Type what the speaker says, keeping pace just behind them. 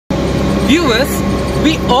Viewers,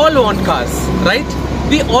 we all want cars, right?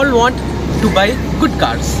 We all want to buy good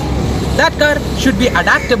cars. That car should be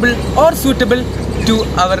adaptable or suitable to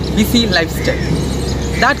our busy lifestyle.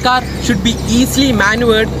 That car should be easily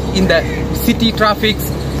maneuvered in the city traffics,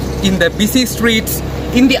 in the busy streets,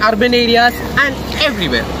 in the urban areas and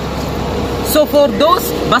everywhere. So for those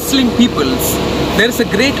bustling peoples, there is a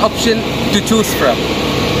great option to choose from.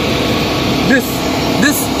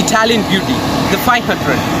 This Italian beauty, the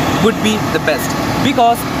 500, would be the best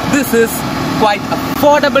because this is quite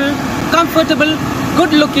affordable, comfortable,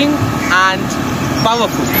 good looking and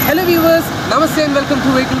powerful. Hello viewers, Namaste and welcome to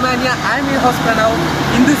Vehicle Mania. I am your host Pranav.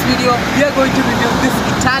 In this video, we are going to review this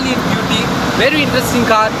Italian beauty, very interesting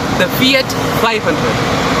car, the Fiat 500.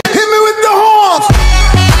 Hit me with the horns!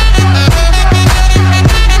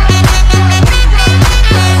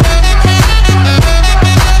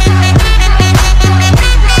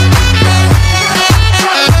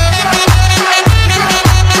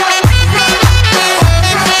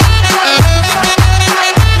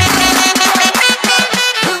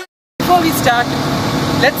 Start,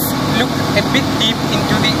 let's look a bit deep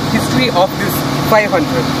into the history of this 500.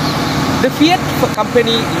 The Fiat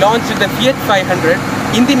company launched the Fiat 500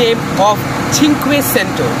 in the name of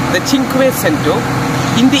Cinquecento, the Cinquecento,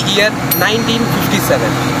 in the year 1957.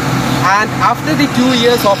 And after the 2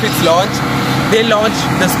 years of its launch, they launched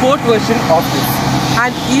the sport version of this.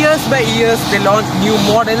 And years by years, they launched new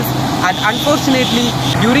models. And unfortunately,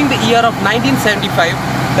 during the year of 1975,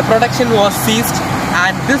 the production was ceased.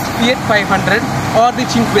 And this Fiat 500 or the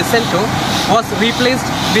Cinquecento was replaced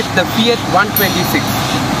with the Fiat 126.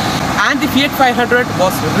 And the Fiat 500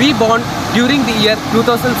 was reborn during the year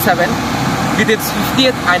 2007 with its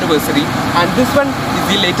 50th anniversary. And this one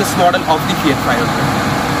is the latest model of the Fiat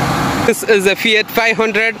 500. This is the Fiat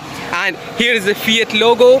 500 and here is the Fiat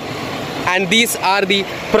logo. And these are the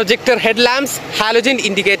projector headlamps, halogen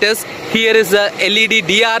indicators. Here is the LED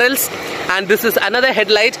DRLs. And this is another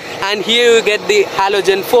headlight, and here you get the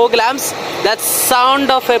halogen fog lamps. That sound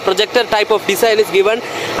of a projector type of design is given,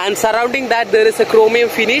 and surrounding that there is a chromium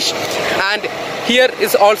finish, and here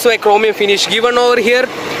is also a chromium finish given over here.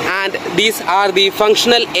 And these are the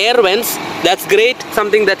functional air vents. That's great,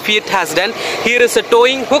 something that Fiat has done. Here is a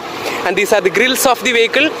towing hook, and these are the grills of the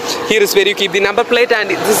vehicle. Here is where you keep the number plate, and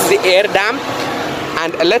this is the air dam.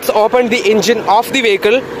 And let's open the engine of the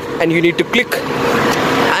vehicle, and you need to click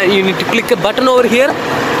a button over here,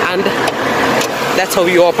 and that's how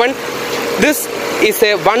you open. This is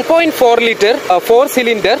a 1.4 liter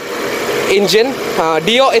 4-cylinder engine,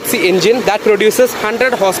 DOHC engine that produces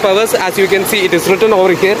 100 horsepower. As you can see, it is written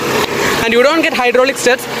over here. And you don't get hydraulic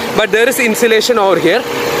studs, but there is insulation over here.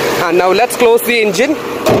 And now let's close the engine.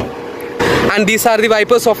 And these are the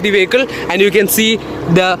wipers of the vehicle, and you can see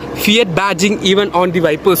the Fiat badging even on the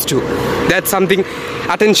wipers too. That's something,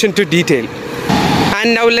 attention to detail.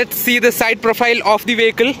 And now let's see the side profile of the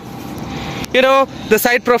vehicle. You know, the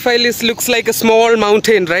side profile looks like a small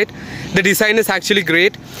mountain, right? The design is actually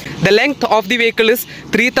great. The length of the vehicle is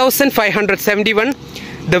 3,571.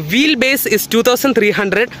 The wheelbase is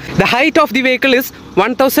 2,300. The height of the vehicle is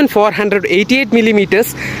 1,488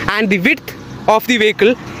 millimeters, and the width of the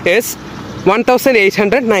vehicle is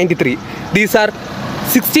 1,893. These are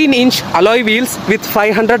 16-inch alloy wheels with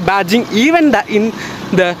 500 badging even in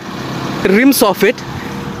the rims of it.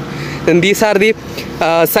 And these are the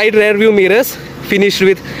side rear view mirrors finished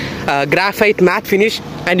with graphite matte finish,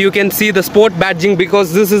 and you can see the sport badging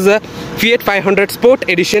because this is a Fiat 500 Sport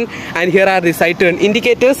Edition. And here are the side turn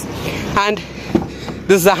indicators, and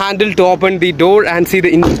this is the handle to open the door and see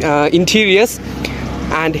the interiors.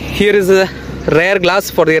 And here is a rear glass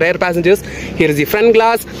for the rear passengers. Here is the front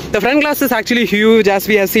glass. The front glass is actually huge, as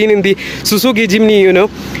we have seen in the Suzuki Jimny. You know,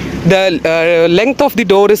 the length of the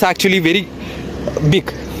door is actually very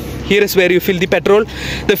big. Here is where you fill the petrol.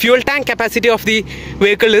 The fuel tank capacity of the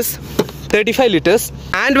vehicle is 35 liters.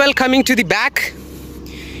 And while coming to the back,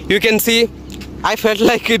 you can see, I felt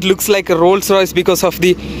like it looks like a Rolls Royce because of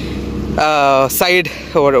the side,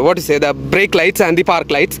 or what to say, the brake lights and the park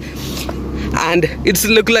lights. And it's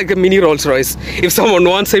look like a mini Rolls Royce. If someone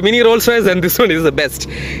wants a mini Rolls Royce, then this one is the best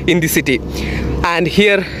in the city. And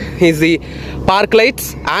here is the park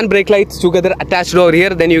lights and brake lights together attached over here.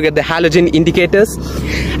 Then you get the halogen indicators,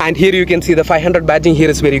 and here you can see the 500 badging. Here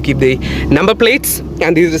is where you keep the number plates,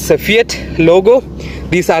 and this is a Fiat logo.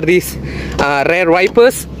 These are these rear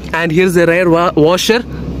wipers, and here's the rear washer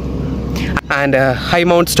and a high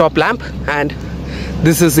mount stop lamp. And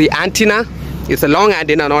this is the antenna. It's a long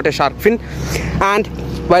antenna, not a shark fin. And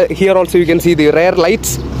well, here also you can see the rear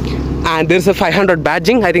lights and there's a 500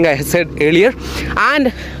 badging, I think I said earlier.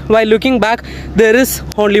 And while looking back, there is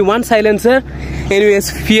only one silencer.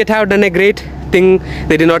 Anyways, Fiat have done a great thing.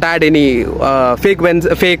 They did not add any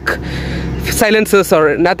fake silencers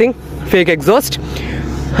or nothing, fake exhaust.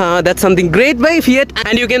 That's something great by Fiat.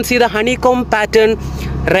 And you can see the honeycomb pattern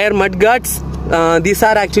rear mudguards. These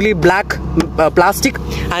are actually black plastic,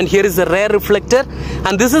 and here is the rear reflector,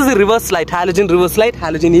 and this is the reverse light, halogen reverse light,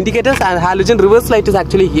 halogen indicators, and halogen reverse light is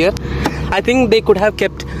actually here. I think they could have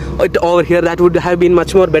kept it over here. That would have been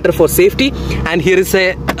much more better for safety. And here is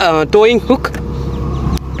a towing hook,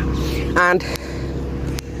 and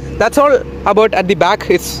that's all about at the back.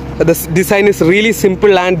 The design is really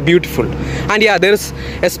simple and beautiful. And yeah, there's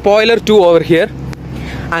a spoiler too over here,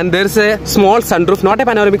 and there's a small sunroof, not a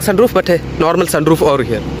panoramic sunroof but a normal sunroof over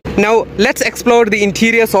here. Now let's explore the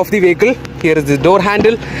interiors of the vehicle. Here is the door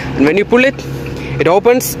handle, and when you pull it, it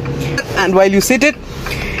opens, and while you sit it,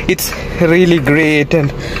 it's really great. And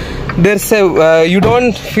there's a you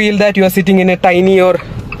don't feel that you are sitting in a tiny or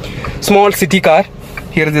small city car.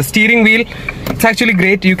 Here is the steering wheel. It's actually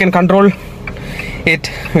great. You can control it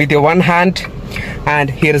with your one hand. And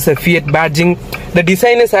here is a Fiat badging. The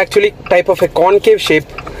design is actually type of a concave shape,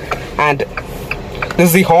 and this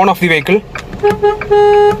is the horn of the vehicle,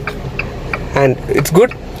 and it's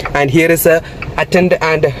good. And here is a attend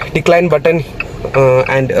and decline button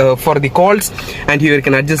for the calls, and here you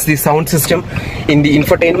can adjust the sound system in the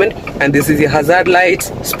infotainment. And this is the hazard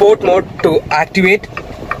lights, sport mode to activate.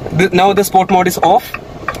 Now the sport mode is off,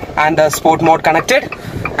 and the sport mode connected,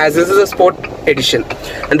 as this is a sport edition.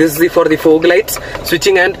 And this is for the fog lights,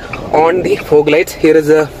 switching and on the fog lights. Here is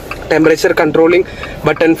a temperature controlling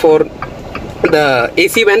button for the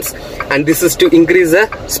AC vents, and this is to increase the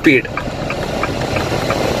speed.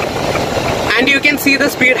 And you can see the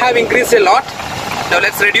speed have increased a lot. Now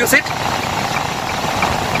let's reduce it,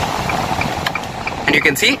 and you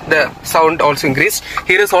can see the sound also increased.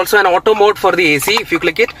 Here is also an auto mode for the AC. If you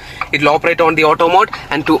click it, it will operate on the auto mode,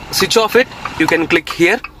 and to switch off it, you can click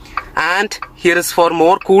here. And here is for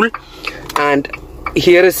more cool, and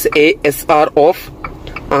here is ASR off.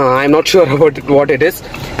 I'm not sure about what it is.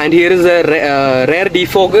 And here is a rear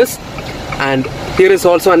defoggers, and here is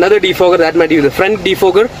also another defogger. That might be the front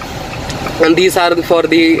defogger, and these are for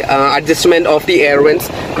the adjustment of the air vents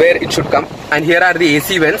where it should come. And here are the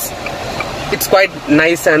AC vents. It's quite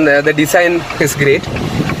nice, and the design is great.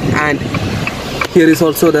 And here is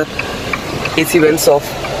also the AC vents of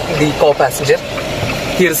the co-passenger.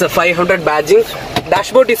 Here is a 500 badging.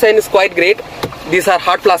 Dashboard design is quite great. These are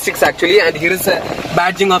hard plastics actually. And here is a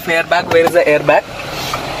badging of airbag. Where is the airbag?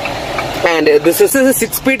 And this is a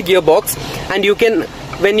 6-speed gearbox, and you can,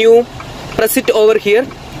 when you press it over here,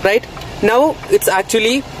 right now it's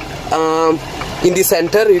actually in the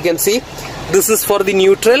center. You can see this is for the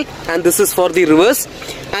neutral, and this is for the reverse.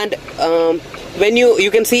 And when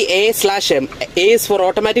you can see A/M. A is for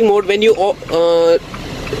automatic mode. When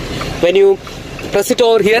you press it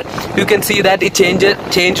over here, you can see that it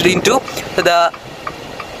changed into the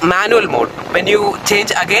manual mode. When you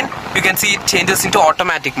change again, you can see it changes into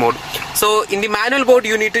automatic mode. So in the manual mode,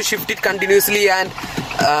 you need to shift it continuously, and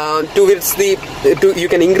you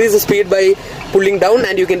can increase the speed by pulling down,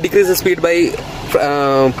 and you can decrease the speed by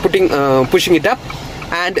pushing it up.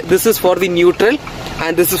 And this is for the neutral,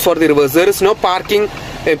 and this is for the reverse. There is no parking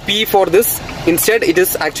P for this. Instead, it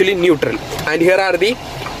is actually neutral. And here are the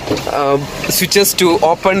switches to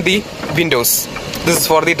open the windows. This is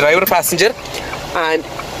for the driver passenger, and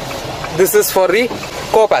this is for the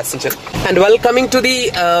co-passenger. And while coming to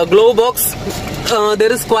the glove box,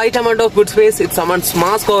 there is quite amount of good space. It's someone's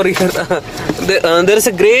mask over here. There is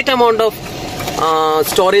a great amount of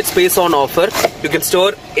storage space on offer. You can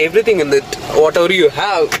store everything in it, whatever you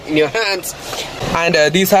have in your hands. And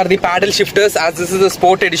these are the paddle shifters. As this is a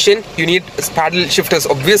sport edition, you need paddle shifters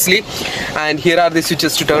obviously. And here are the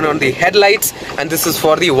switches to turn on the headlights, and this is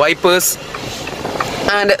for the wipers.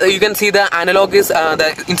 And you can see the analog is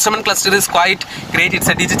the instrument cluster is quite great. It's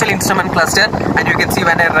a digital instrument cluster, and you can see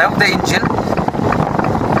when I rev the engine,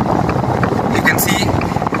 you can see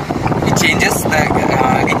it changes, the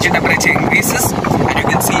engine temperature increases, and you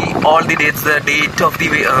can see all the dates, the date of the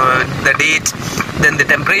date, then the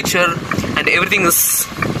temperature, and everything is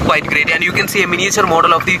quite great. And you can see a miniature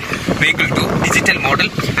model of the vehicle too, digital model.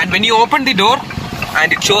 And when you open the door,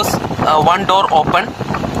 and it shows one door open,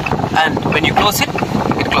 and when you close it,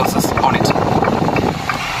 it closes on it.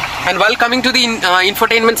 And while coming to the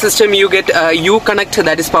infotainment system, you get Uconnect,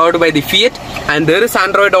 that is powered by the Fiat, and there is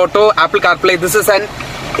Android Auto, Apple CarPlay. This is an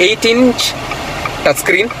 8-inch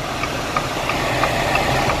touchscreen.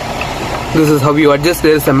 This is how you adjust.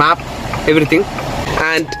 There is a map, everything.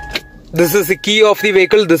 And This is the key of the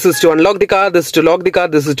vehicle. This is to unlock the car, this is to lock the car,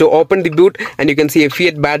 this is to open the boot, and you can see a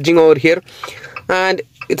Fiat badging over here. And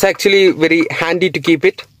it's actually very handy to keep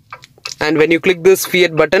it. And when you click this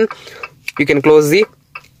Fiat button, you can close the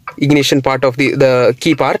ignition part of the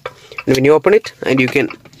key part. And when you open it, and you can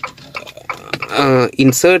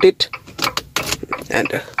insert it,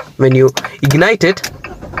 and when you ignite it,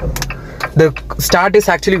 the start is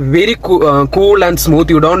actually very cool and smooth.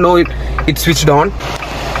 You don't know it switched on.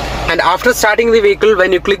 And after starting the vehicle,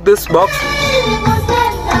 when you click this box,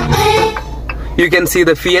 you can see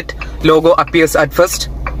the Fiat logo appears at first.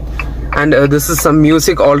 And this is some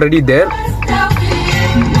music already there.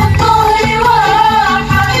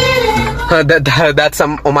 That's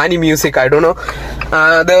some Omani music, I don't know.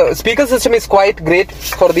 The speaker system is quite great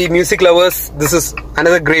for the music lovers. This is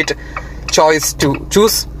another great choice to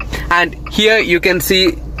choose. And here you can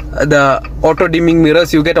see the auto dimming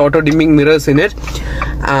mirrors. You get auto dimming mirrors in it.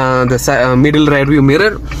 The middle rear view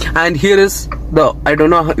mirror. And here is the, I don't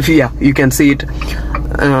know if you can see it,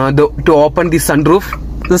 to open the sunroof.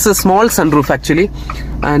 This is a small sunroof actually,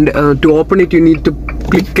 and to open it you need to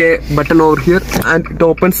click a button over here, and it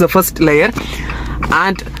opens the first layer.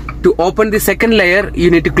 And to open the second layer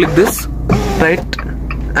you need to click this, right,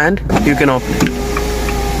 and you can open it.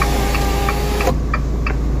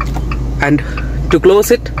 And to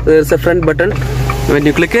close it, there's a front button. When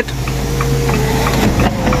you click it,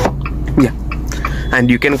 and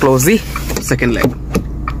you can close the second layer,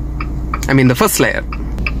 I mean the first layer.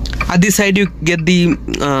 At this side you get the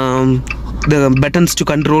buttons to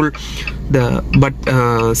control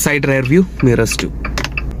the side rear view mirrors too.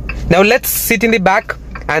 Now let's sit in the back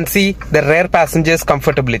and see the rear passengers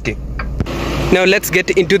comfortability. Now let's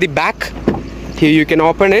get into the back. Here you can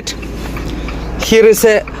open it. Here is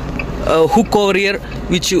a hook over here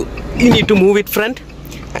which you need to move it front,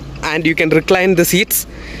 and you can recline the seats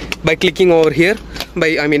by clicking over here,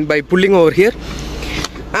 by pulling over here.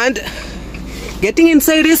 And getting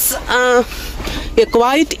inside is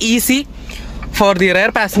quite easy for the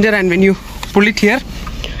rear passenger. And when you pull it here,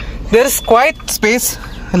 there is quite space,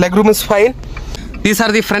 legroom is fine. These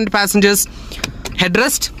are the front passengers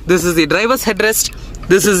headrest. This is the driver's headrest.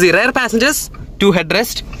 This is the rear passengers 2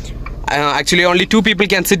 headrest. Actually only 2 people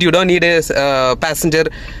can sit. You don't need a passenger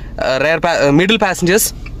middle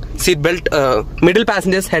passengers seat belt, middle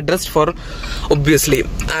passengers headrest for obviously.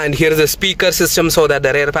 And here is a speaker system so that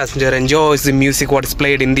the rear passenger enjoys the music what is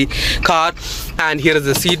played in the car. And here is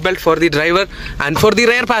the seat belt for the driver, and for the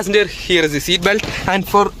rear passenger here is the seat belt, and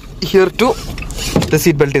for here too the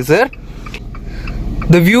seat belt is there.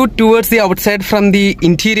 The view towards the outside from the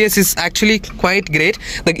interiors is actually quite great.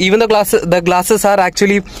 Even the glasses are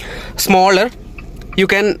actually smaller. You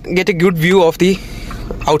can get a good view of the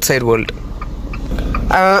outside world.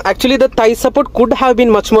 Actually the thigh support could have been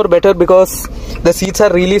much more better because the seats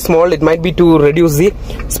are really small. It might be to reduce the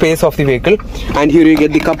space of the vehicle. And here you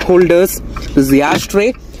get the cup holders. This is the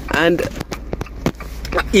ashtray, and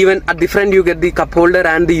even at the front you get the cup holder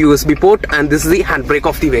and the USB port, and this is the handbrake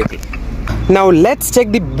of the vehicle. Now let's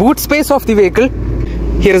check the boot space of the vehicle.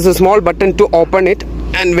 Here is a small button to open it,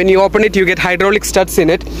 and when you open it you get hydraulic studs in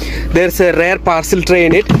it. There's a rear parcel tray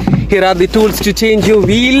in it. Here are the tools to change your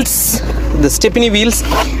wheels, the stepney wheels,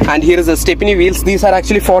 and here is the stepney wheels. These are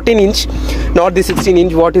actually 14-inch, not the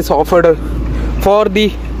 16-inch what is offered for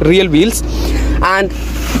the real wheels. And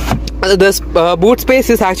this boot space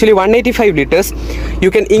is actually 185 liters. You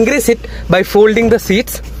can increase it by folding the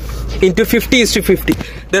seats into 50:50.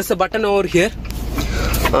 There's a button over here.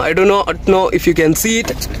 I don't know if you can see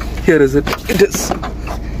it. Here is it. It is.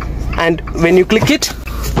 And when you click it,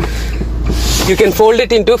 you can fold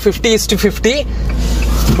it into 50:50.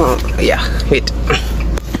 Wait.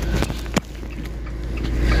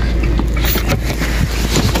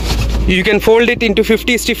 You can fold it into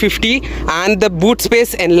 50:50, and the boot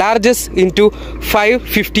space enlarges into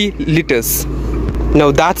 550 liters.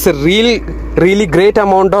 Now that's a really great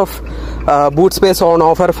amount of boot space on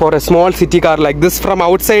offer for a small city car like this. From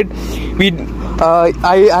outside,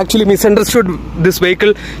 I actually misunderstood this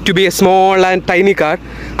vehicle to be a small and tiny car,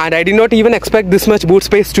 and I did not even expect this much boot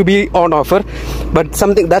space to be on offer. But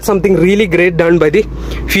that's something really great done by the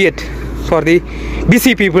Fiat for the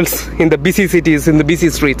busy peoples in the busy cities, in the busy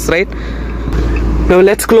streets, right? Now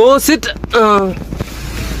let's close it.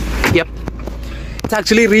 Yep, it's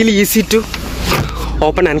actually really easy to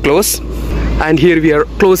open and close. And here we are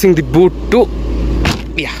closing the boot too.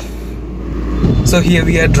 So here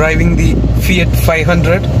we are driving the Fiat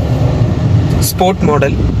 500 sport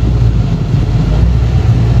model.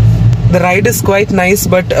 The ride is quite nice,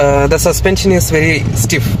 but the suspension is very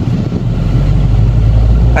stiff,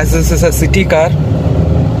 as this is a city car.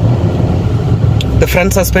 The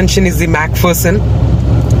front suspension is the MacPherson,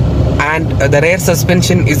 and the rear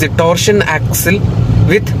suspension is the torsion axle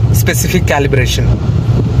with specific calibration.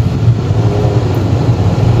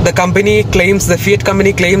 The Fiat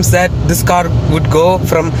company claims that this car would go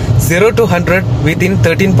from 0 to 100 within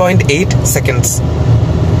 13.8 seconds.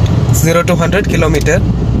 0 to 100 km/h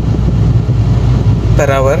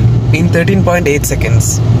in 13.8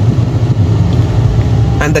 seconds.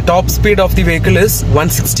 And the top speed of the vehicle is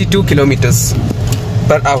 162 km/h.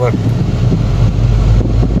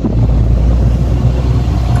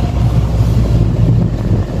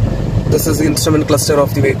 This is the instrument cluster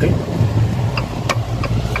of the vehicle.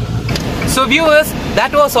 So viewers,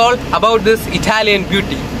 that was all about this Italian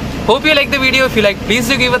beauty. Hope you like the video. If you like, please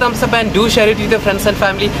do give a thumbs up and do share it with your friends and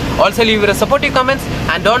family. Also leave your supportive comments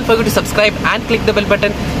and don't forget to subscribe and click the bell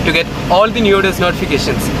button to get all the newest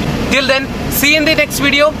notifications. Till then, see you in the next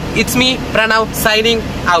video. It's me, Pranav, signing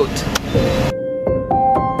out.